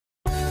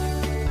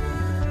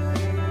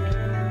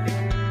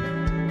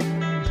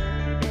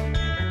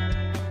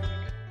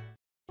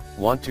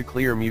Want to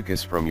clear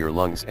mucus from your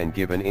lungs and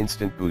give an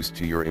instant boost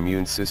to your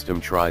immune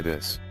system? Try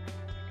this.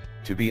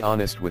 To be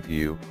honest with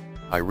you,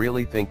 I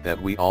really think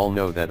that we all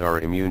know that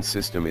our immune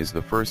system is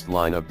the first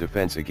line of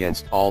defense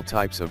against all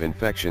types of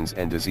infections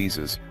and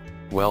diseases.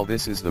 Well,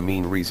 this is the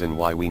main reason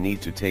why we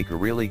need to take a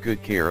really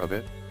good care of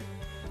it.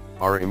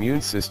 Our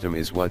immune system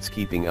is what's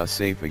keeping us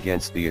safe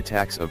against the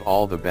attacks of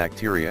all the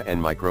bacteria and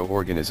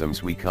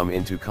microorganisms we come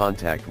into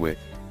contact with,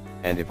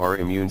 and if our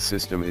immune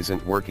system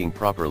isn't working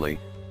properly,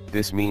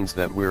 this means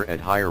that we're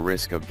at higher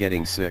risk of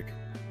getting sick.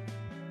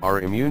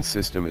 Our immune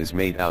system is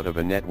made out of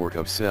a network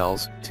of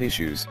cells,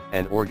 tissues,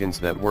 and organs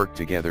that work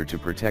together to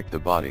protect the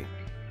body.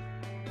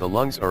 The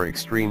lungs are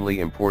extremely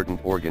important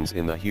organs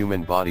in the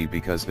human body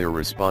because they're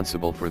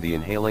responsible for the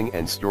inhaling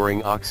and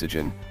storing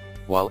oxygen,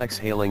 while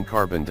exhaling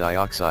carbon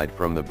dioxide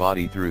from the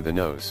body through the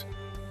nose.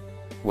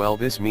 Well,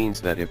 this means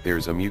that if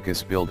there's a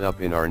mucus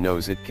buildup in our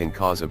nose, it can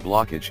cause a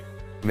blockage,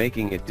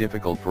 making it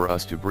difficult for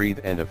us to breathe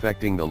and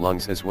affecting the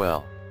lungs as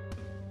well.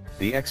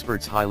 The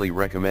experts highly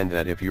recommend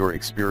that if you're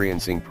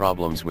experiencing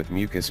problems with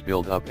mucus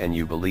buildup and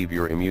you believe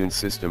your immune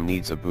system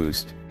needs a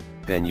boost,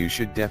 then you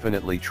should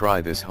definitely try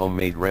this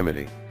homemade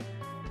remedy.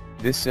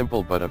 This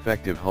simple but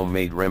effective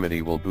homemade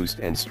remedy will boost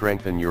and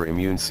strengthen your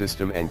immune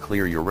system and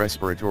clear your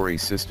respiratory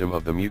system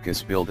of the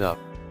mucus buildup.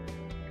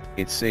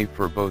 It's safe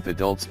for both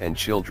adults and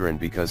children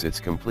because it's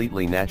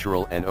completely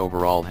natural and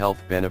overall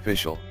health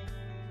beneficial.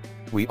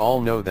 We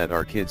all know that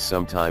our kids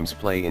sometimes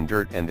play in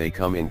dirt and they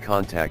come in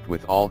contact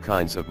with all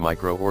kinds of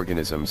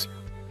microorganisms,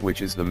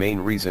 which is the main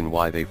reason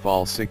why they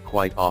fall sick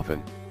quite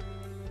often.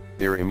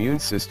 Their immune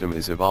system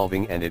is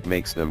evolving and it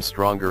makes them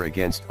stronger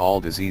against all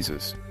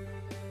diseases.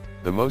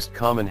 The most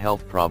common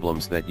health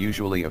problems that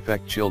usually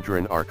affect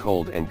children are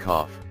cold and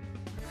cough.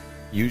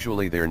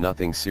 Usually they're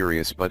nothing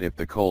serious, but if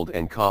the cold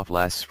and cough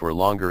lasts for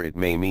longer, it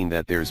may mean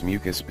that there's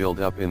mucus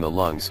buildup in the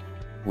lungs,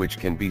 which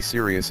can be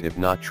serious if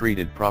not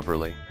treated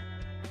properly.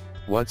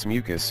 What's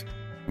mucus?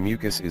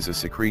 Mucus is a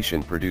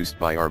secretion produced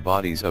by our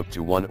bodies. Up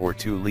to 1 or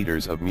 2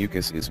 liters of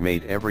mucus is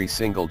made every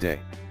single day.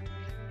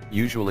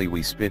 Usually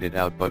we spit it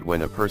out, but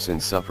when a person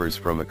suffers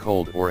from a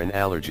cold or an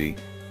allergy,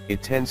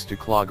 it tends to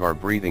clog our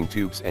breathing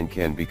tubes and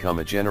can become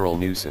a general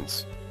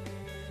nuisance.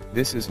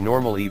 This is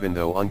normal even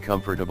though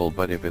uncomfortable,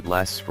 but if it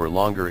lasts for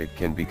longer it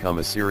can become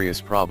a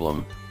serious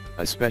problem,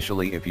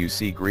 especially if you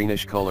see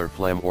greenish color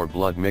phlegm or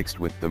blood mixed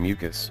with the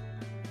mucus.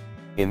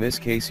 In this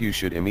case you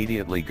should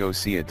immediately go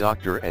see a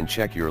doctor and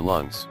check your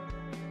lungs.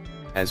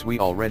 As we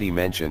already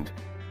mentioned,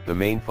 the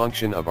main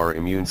function of our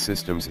immune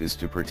systems is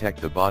to protect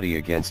the body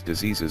against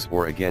diseases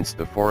or against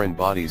the foreign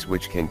bodies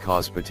which can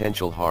cause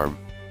potential harm.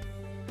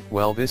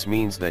 Well, this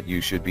means that you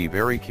should be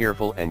very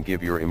careful and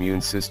give your immune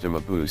system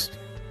a boost,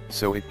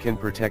 so it can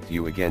protect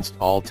you against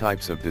all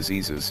types of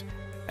diseases.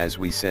 As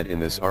we said in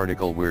this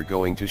article, we're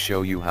going to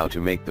show you how to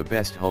make the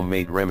best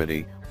homemade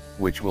remedy,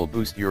 which will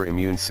boost your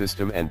immune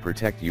system and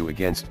protect you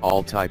against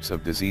all types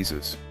of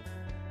diseases.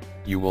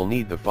 You will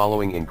need the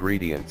following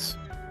ingredients: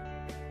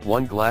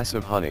 1 glass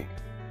of honey,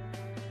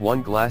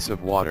 1 glass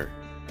of water,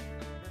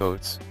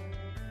 oats.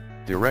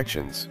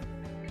 Directions.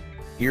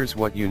 Here's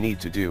what you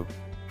need to do.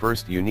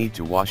 First, you need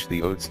to wash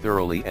the oats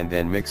thoroughly and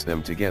then mix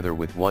them together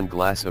with 1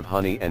 glass of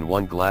honey and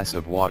 1 glass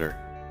of water.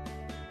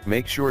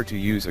 Make sure to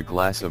use a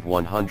glass of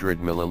 100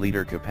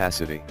 milliliter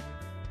capacity.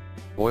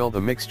 Boil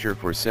the mixture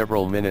for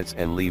several minutes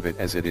and leave it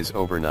as it is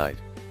overnight.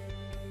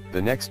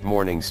 The next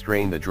morning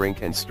strain the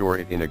drink and store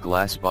it in a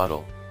glass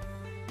bottle.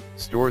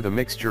 Store the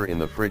mixture in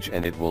the fridge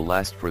and it will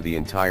last for the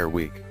entire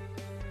week.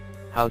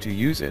 How to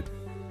use it?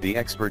 The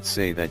experts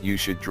say that you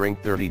should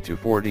drink 30 to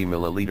 40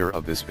 milliliter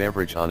of this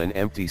beverage on an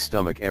empty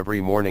stomach every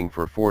morning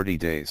for 40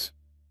 days.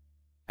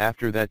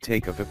 After that,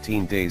 take a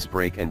 15 days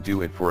break and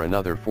do it for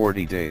another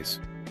 40 days.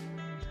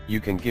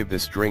 You can give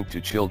this drink to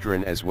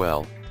children as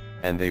well,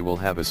 and they will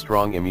have a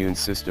strong immune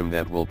system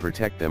that will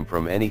protect them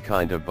from any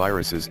kind of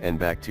viruses and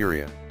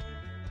bacteria.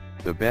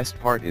 The best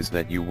part is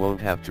that you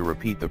won't have to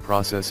repeat the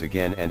process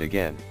again and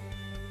again.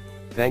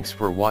 Thanks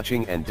for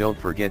watching and don't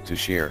forget to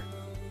share.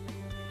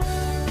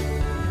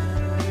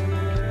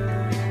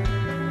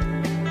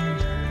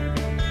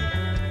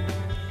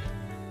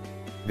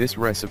 This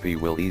recipe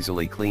will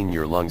easily clean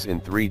your lungs in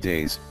 3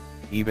 days,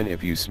 even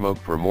if you smoke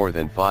for more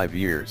than 5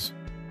 years.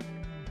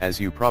 As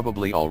you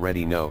probably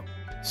already know,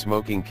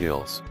 smoking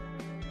kills.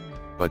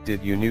 But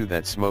did you know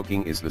that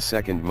smoking is the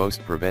second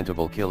most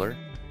preventable killer?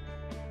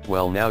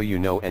 Well, now you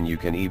know, and you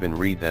can even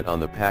read that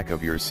on the pack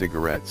of your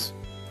cigarettes.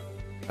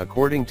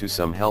 According to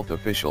some health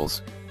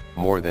officials,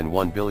 more than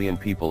 1 billion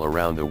people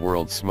around the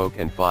world smoke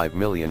and 5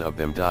 million of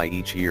them die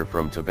each year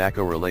from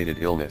tobacco-related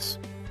illness.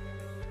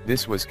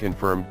 This was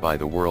confirmed by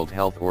the World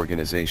Health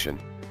Organization.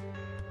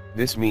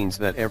 This means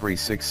that every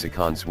 6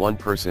 seconds one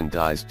person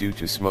dies due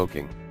to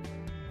smoking.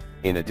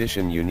 In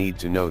addition, you need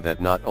to know that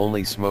not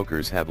only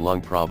smokers have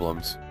lung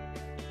problems.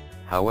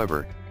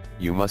 However,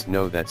 you must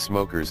know that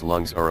smokers'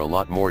 lungs are a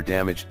lot more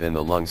damaged than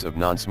the lungs of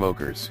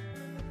non-smokers.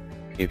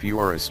 If you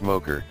are a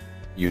smoker,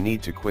 you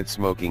need to quit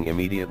smoking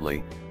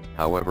immediately,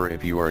 However,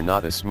 if you are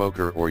not a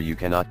smoker or you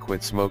cannot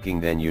quit smoking,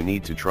 then you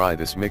need to try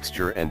this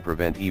mixture and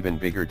prevent even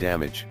bigger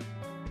damage.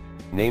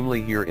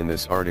 Namely, here in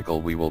this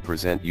article we will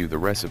present you the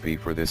recipe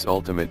for this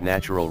ultimate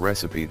natural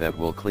recipe that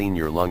will clean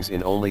your lungs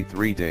in only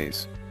 3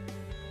 days.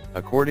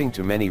 According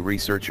to many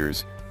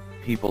researchers,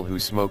 people who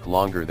smoke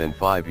longer than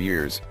 5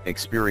 years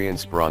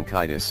experience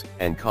bronchitis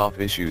and cough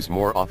issues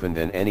more often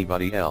than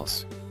anybody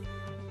else.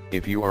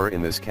 If you are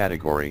in this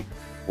category,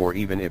 or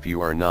even if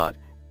you are not,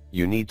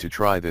 you need to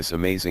try this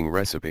amazing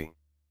recipe.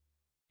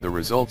 The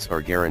results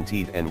are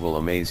guaranteed and will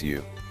amaze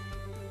you.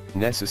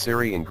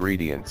 Necessary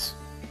ingredients: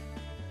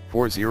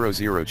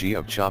 400 g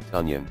of chopped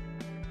onion,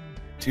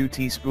 2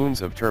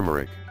 teaspoons of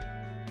turmeric,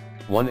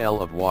 1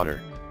 L of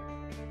water,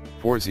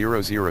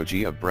 400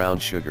 g of brown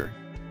sugar,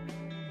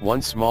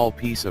 1 small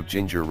piece of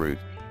ginger root.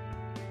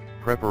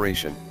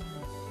 Preparation.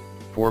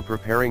 For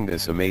preparing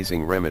this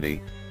amazing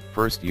remedy,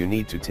 first you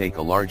need to take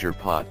a larger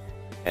pot,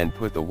 and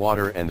put the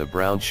water and the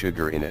brown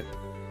sugar in it.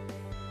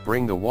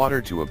 Bring the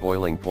water to a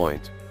boiling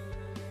point.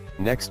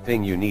 Next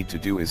thing you need to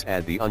do is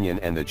add the onion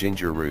and the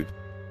ginger root.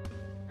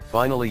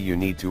 Finally, you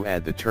need to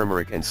add the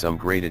turmeric and some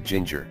grated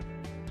ginger.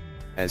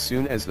 As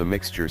soon as the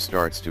mixture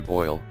starts to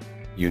boil,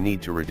 you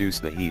need to reduce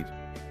the heat.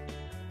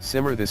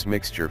 Simmer this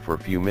mixture for a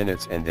few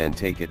minutes and then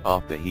take it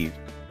off the heat.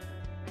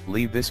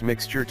 Leave this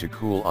mixture to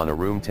cool on a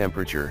room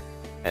temperature,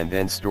 and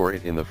then store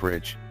it in the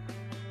fridge.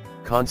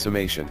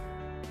 Consummation.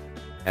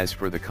 As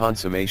for the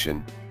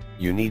consummation,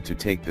 you need to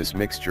take this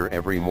mixture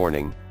every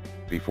morning,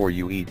 before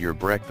you eat your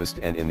breakfast,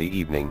 and in the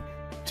evening,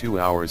 2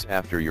 hours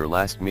after your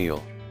last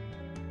meal.